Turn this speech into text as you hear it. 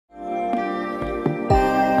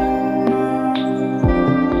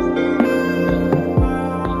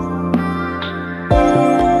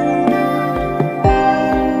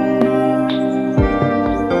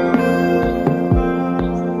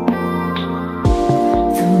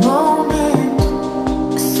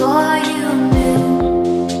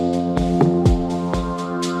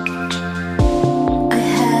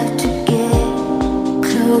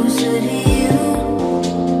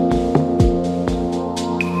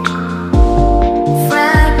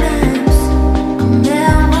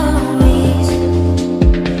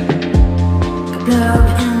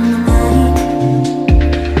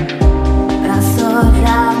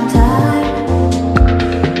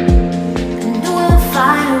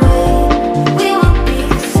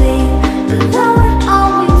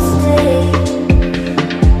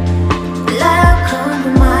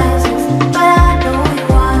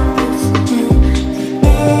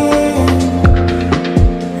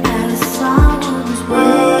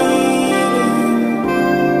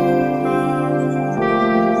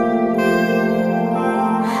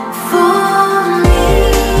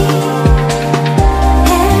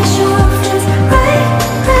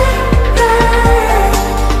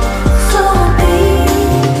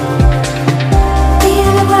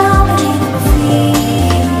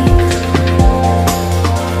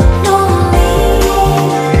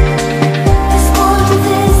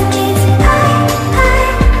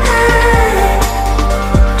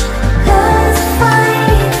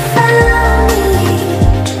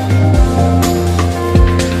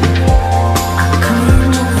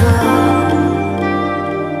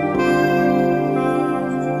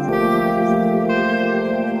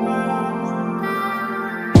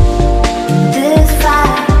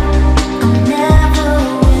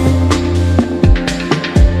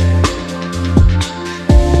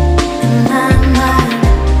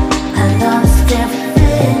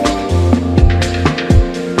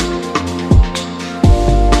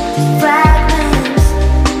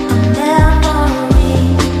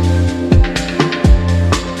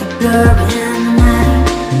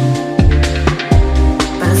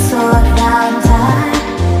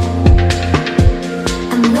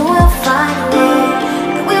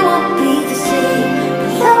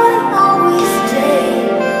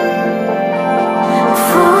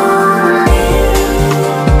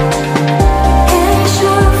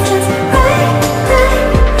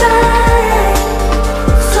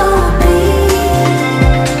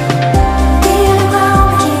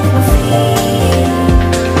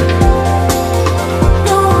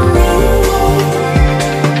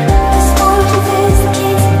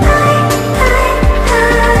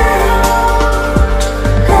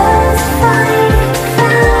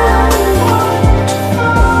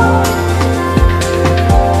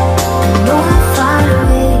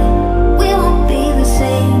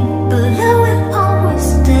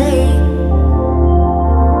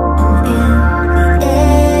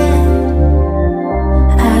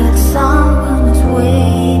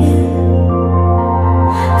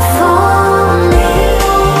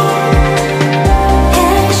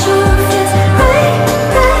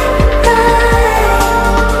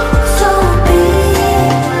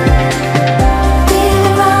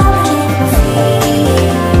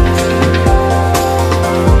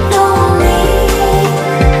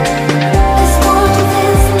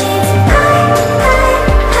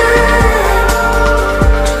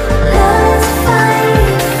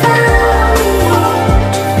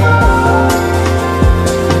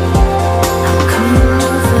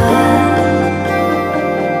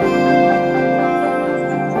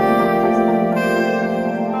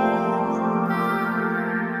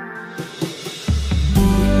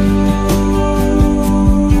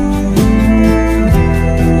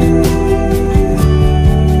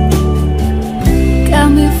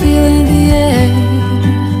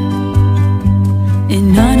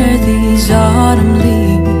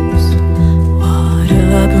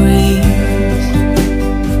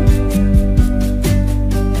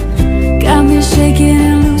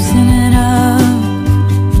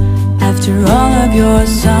of your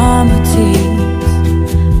summer teas.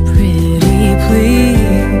 Pretty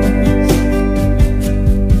please,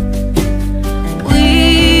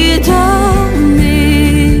 we don't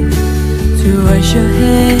need to rush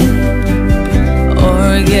ahead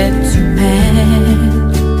or get too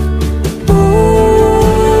mad. Ooh,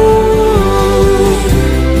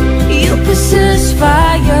 you possess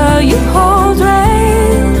fire, you hold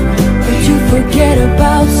rain, but you forget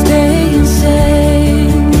about staying sane.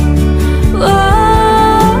 Oh,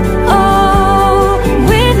 oh,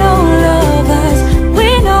 we know love has, we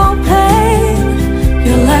know pain.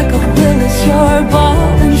 You're like a Willis, you're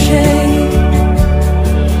ball and chain.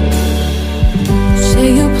 Say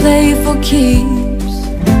you play for keeps,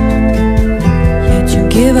 yet you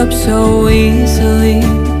give up so easily.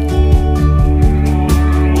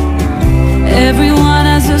 Everyone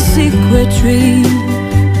has a secret dream,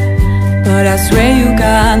 but I swear you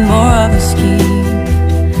got more of a scheme.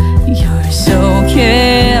 You're so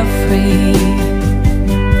carefree.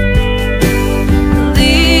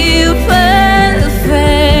 Leave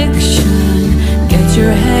perfection, get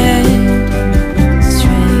your head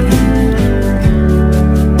straight.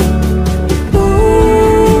 Ooh,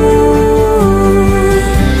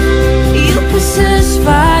 you possess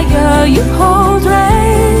fire, you hold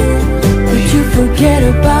rain, but you forget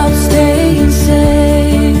about staying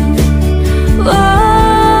sane. Oh,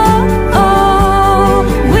 oh,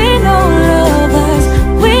 we know love has,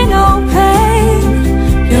 we know pain.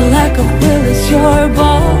 You're like a Willis, you're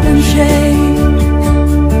ball and chain.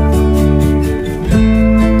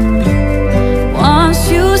 Once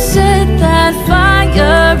you set that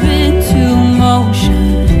fire into motion,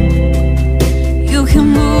 you can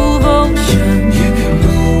move oceans. You can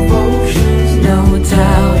move oceans, no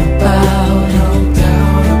doubt about it.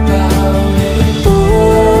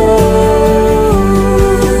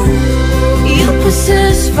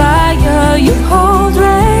 Fire, you hold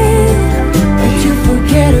rain, but you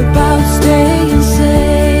forget about staying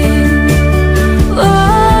sane. Oh,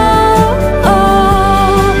 oh,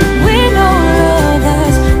 we know love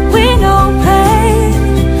has, we know pain.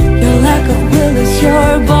 You're like a Willis,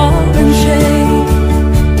 you're ball and chain.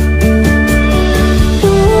 Ooh,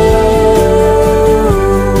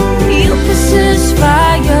 you possess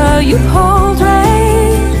fire, you hold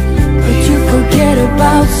rain, but you forget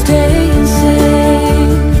about staying sane.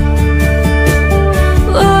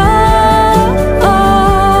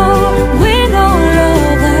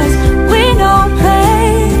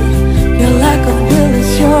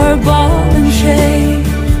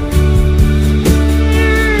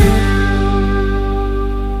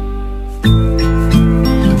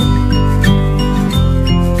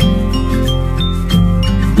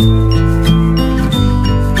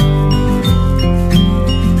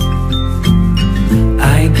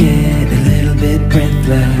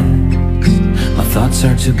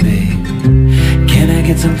 Are too big. Can I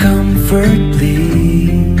get some comfort,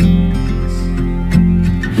 please?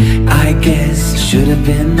 I guess I should have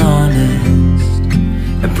been honest.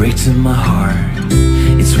 It breaks in my heart.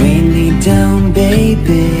 It's weighing me down,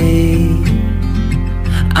 baby.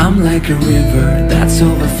 I'm like a river that's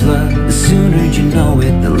overflowed. The sooner you know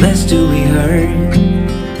it, the less do we hurt.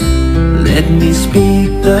 Let me speak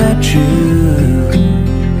the truth.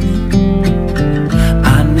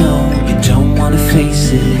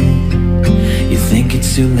 Face it, you think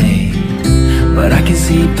it's too late, but I can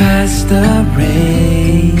see past the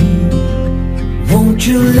rain. Won't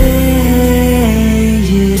you lay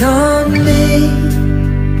it on me?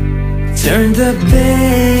 Turn the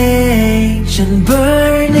page and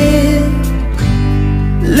burn it.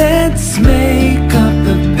 Let's make up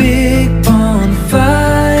a big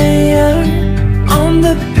bonfire on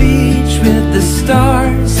the beach with the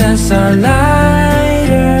stars as our lighters.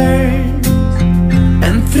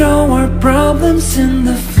 Throw our problems in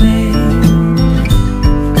the flame.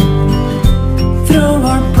 Throw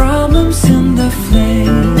our problems in the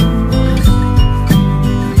flame.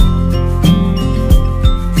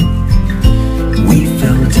 We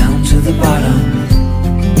fell down to the bottom,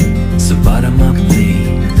 so bottom up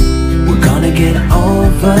please. We're gonna get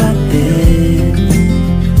over this.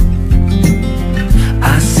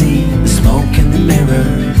 I see the smoke in the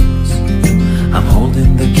mirrors, I'm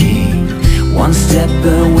holding the key. One step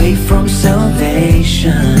away from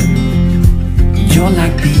salvation. You're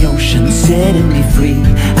like the ocean, setting me free.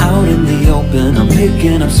 Out in the open, I'm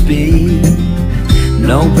picking up speed.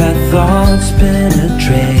 No bad thoughts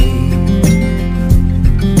penetrate.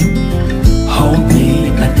 Hold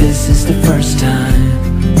me like this is the first time.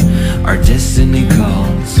 Our destiny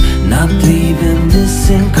calls, not leaving this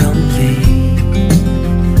incomplete.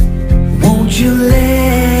 Won't you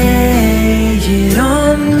lay it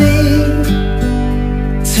on me?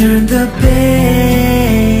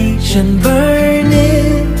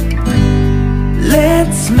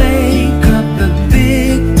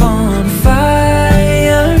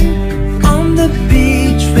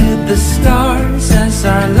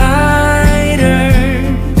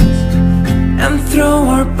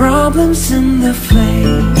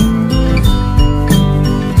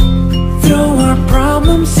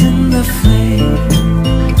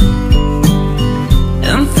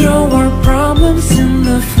 and throw our problems in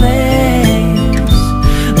the flames.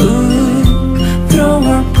 Ooh, throw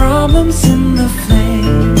our problems in the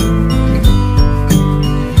flames.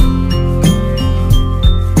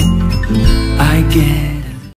 I get